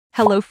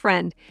Hello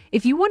friend,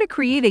 if you want to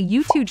create a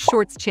YouTube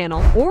Shorts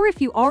channel, or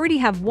if you already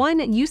have one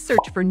and you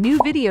search for new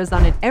videos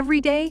on it every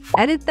day,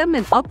 edit them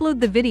and upload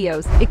the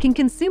videos, it can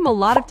consume a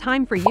lot of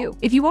time for you.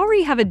 If you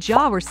already have a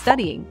job or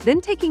studying,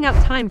 then taking out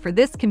time for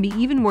this can be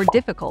even more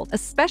difficult,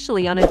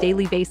 especially on a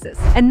daily basis.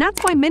 And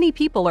that's why many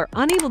people are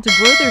unable to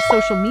grow their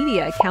social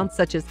media accounts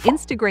such as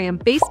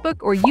Instagram, Facebook,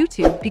 or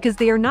YouTube because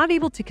they are not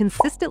able to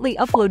consistently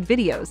upload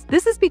videos.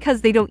 This is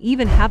because they don't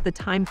even have the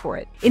time for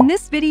it. In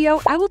this video,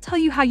 I will tell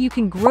you how you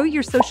can grow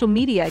your social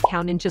media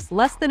account in just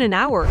less than an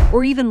hour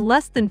or even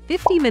less than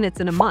 50 minutes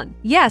in a month.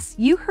 Yes,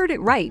 you heard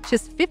it right,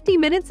 just 50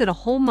 minutes in a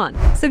whole month.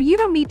 So you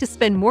don't need to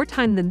spend more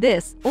time than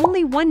this,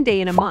 only one day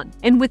in a month.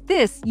 And with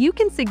this, you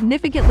can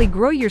significantly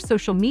grow your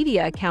social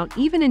media account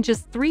even in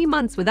just 3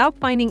 months without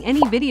finding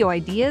any video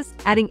ideas,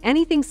 adding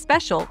anything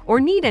special,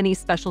 or need any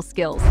special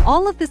skills.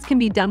 All of this can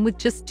be done with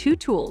just 2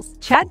 tools,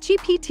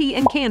 GPT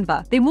and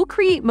Canva. They will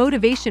create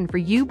motivation for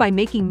you by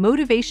making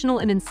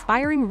motivational and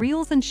inspiring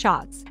reels and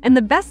shots. And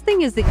the best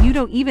thing is that you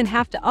don't even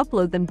have to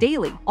upload them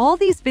daily. All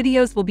these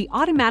videos will be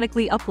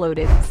automatically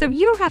uploaded, so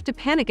you don't have to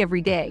panic every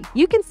day.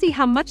 You can see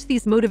how much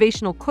these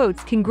motivational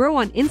quotes can grow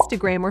on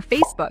Instagram or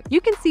Facebook. You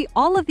can see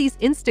all of these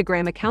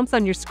Instagram accounts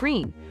on your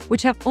screen,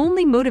 which have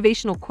only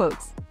motivational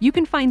quotes. You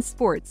can find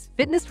sports,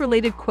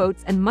 fitness-related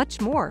quotes, and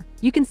much more.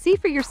 You can see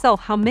for yourself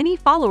how many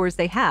followers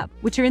they have,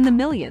 which are in the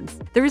millions.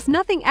 There is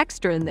nothing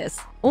extra in this,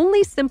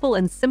 only simple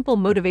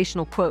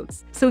motivational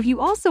quotes. So if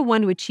you also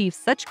want to achieve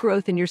such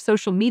growth in your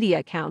social media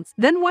accounts,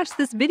 then watch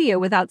this video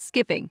without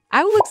skipping.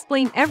 I will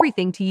explain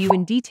everything to you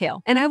in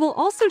detail, and I will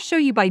also show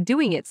you by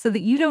doing it so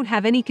that you don't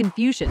have any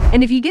confusion.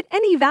 And if you get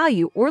any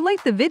value or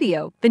like the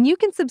video, then you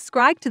can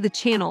subscribe to the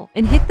channel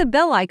and hit the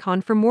bell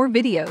icon for more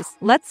videos.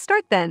 Let's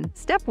start then.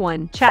 Step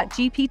 1.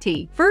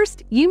 ChatGPT.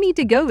 First, you need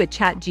to go to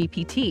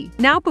ChatGPT.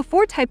 Now,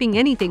 before typing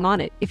anything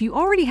on it, if you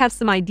already have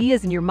some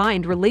ideas in your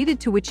mind related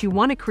to which you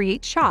want to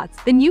create shots,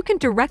 then you can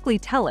directly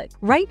tell it.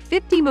 Write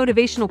 50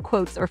 motivational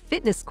quotes or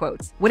fitness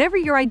quotes, whatever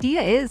your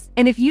idea is.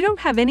 And if you don't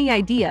have any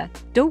idea,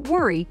 don't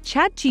worry,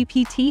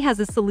 ChatGPT has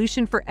a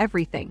solution for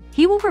everything.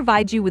 He will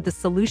provide you with the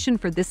solution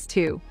for this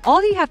too.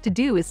 All you have to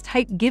do is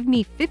type "Give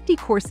me 50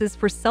 courses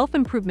for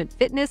self-improvement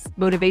fitness,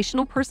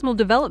 motivational personal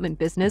development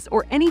business,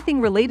 or anything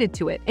related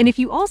to it." And if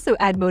you also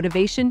add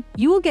motivation,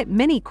 you will get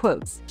many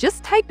quotes.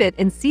 Just type it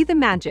and see the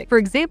magic. For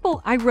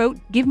example, I wrote,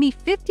 "Give me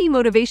 50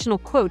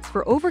 motivational quotes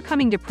for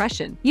overcoming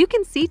depression." You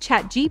can see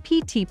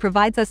ChatGPT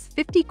provides us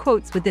 50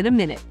 quotes within a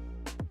minute.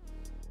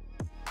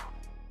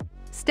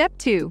 Step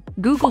 2.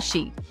 Google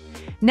Sheet.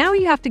 Now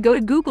you have to go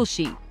to Google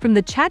Sheet. From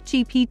the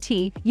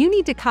ChatGPT, you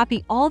need to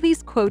copy all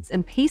these quotes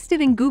and paste it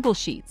in Google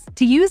Sheets.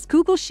 To use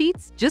Google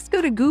Sheets, just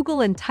go to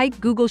Google and type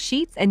Google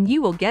Sheets and you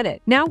will get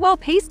it. Now while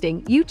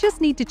pasting, you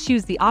just need to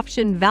choose the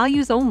option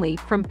Values Only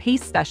from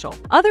Paste Special.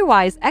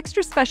 Otherwise,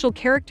 extra special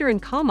character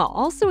and comma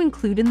also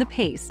include in the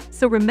paste.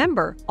 So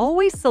remember,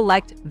 always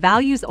select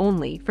Values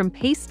Only from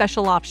Paste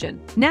Special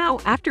option. Now,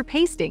 after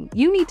pasting,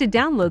 you need to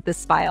download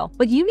this file,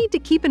 but you need to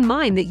keep in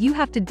mind that you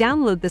have to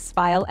download this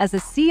file as a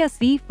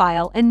CSV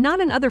file and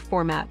not in other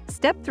format.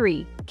 Step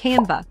 3.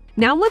 Canva.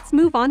 Now let's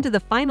move on to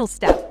the final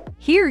step.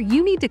 Here,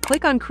 you need to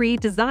click on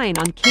Create Design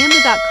on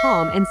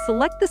canva.com and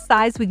select the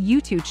size with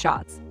YouTube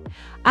shots.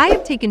 I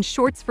have taken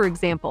shorts for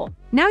example.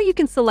 Now you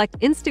can select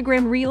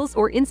Instagram Reels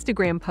or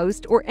Instagram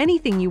post or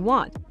anything you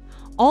want.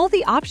 All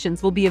the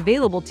options will be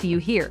available to you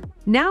here.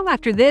 Now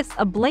after this,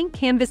 a blank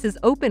canvas is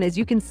open as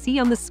you can see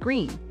on the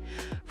screen.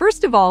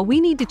 First of all,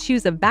 we need to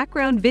choose a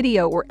background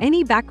video or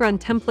any background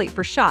template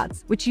for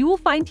shots, which you will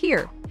find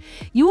here.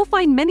 You will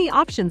find many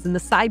options in the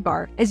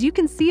sidebar, as you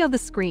can see on the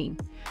screen,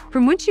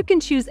 from which you can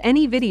choose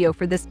any video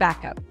for this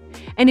backup.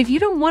 And if you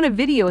don't want a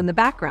video in the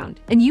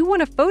background, and you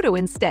want a photo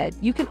instead,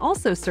 you can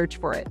also search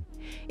for it.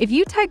 If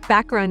you type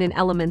background in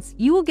elements,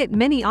 you will get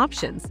many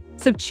options,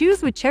 so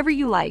choose whichever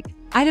you like.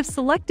 I have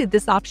selected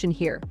this option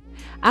here.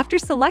 After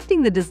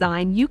selecting the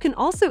design, you can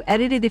also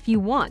edit it if you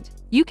want.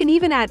 You can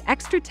even add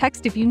extra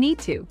text if you need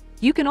to.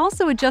 You can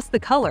also adjust the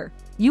color.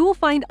 You will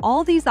find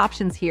all these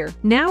options here.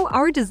 Now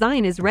our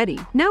design is ready.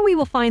 Now we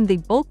will find the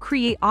bulk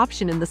create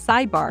option in the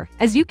sidebar.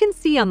 As you can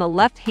see on the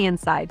left-hand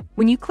side,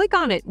 when you click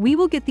on it, we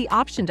will get the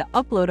option to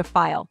upload a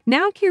file.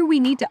 Now here we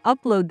need to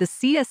upload the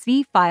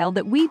CSV file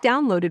that we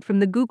downloaded from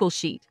the Google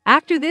Sheet.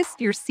 After this,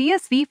 your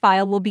CSV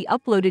file will be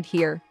uploaded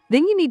here.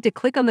 Then you need to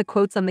click on the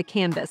quotes on the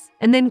canvas,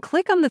 and then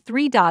click on the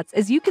 3 dots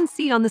as you can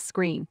see on the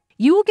screen.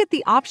 You will get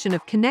the option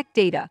of Connect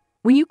Data.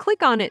 When you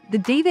click on it, the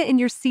data in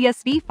your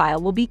CSV file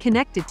will be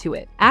connected to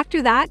it.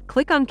 After that,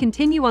 click on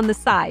Continue on the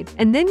side,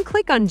 and then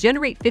click on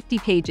Generate 50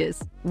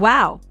 pages.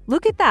 Wow,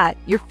 look at that!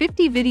 Your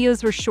 50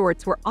 videos or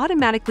shorts were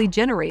automatically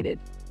generated.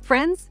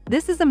 Friends,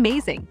 this is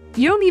amazing.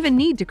 You don't even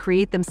need to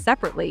create them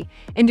separately,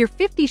 and your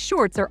 50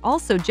 shorts are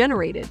also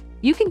generated.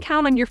 You can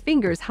count on your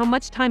fingers how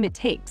much time it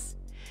takes.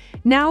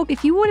 Now,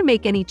 if you want to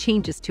make any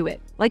changes to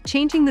it, like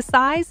changing the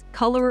size,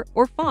 color,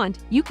 or font,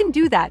 you can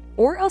do that,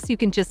 or else you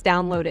can just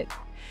download it.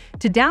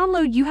 To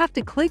download, you have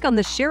to click on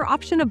the Share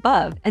option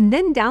above and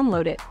then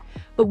download it.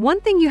 But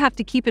one thing you have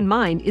to keep in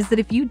mind is that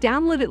if you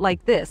download it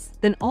like this,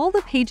 then all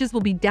the pages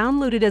will be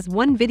downloaded as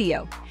one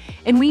video.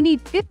 And we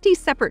need 50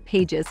 separate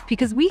pages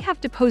because we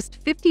have to post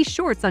 50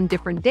 shorts on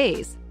different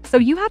days. So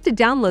you have to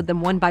download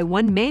them one by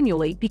one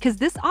manually because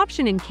this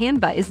option in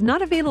Canva is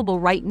not available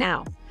right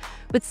now.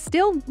 But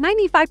still,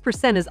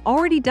 95% is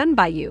already done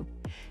by you.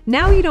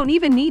 Now you don't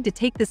even need to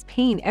take this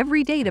pain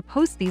every day to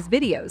post these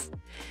videos.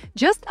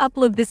 Just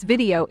upload this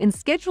video and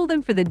schedule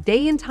them for the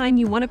day and time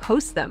you want to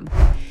post them.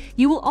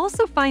 You will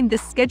also find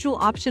this schedule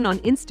option on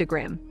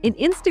Instagram. In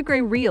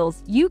Instagram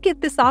Reels, you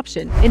get this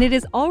option and it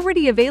is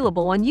already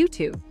available on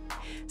YouTube.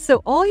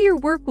 So all your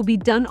work will be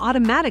done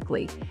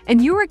automatically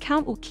and your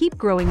account will keep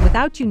growing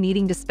without you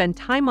needing to spend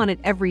time on it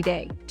every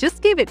day.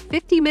 Just give it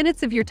 50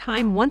 minutes of your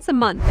time once a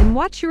month and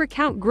watch your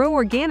account grow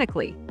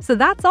organically. So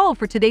that's all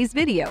for today's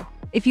video.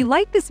 If you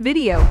like this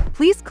video,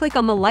 please click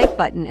on the like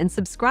button and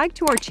subscribe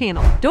to our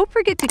channel. Don't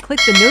forget to click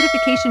the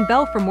notification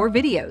bell for more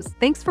videos.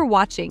 Thanks for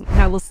watching,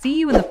 and I will see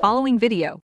you in the following video.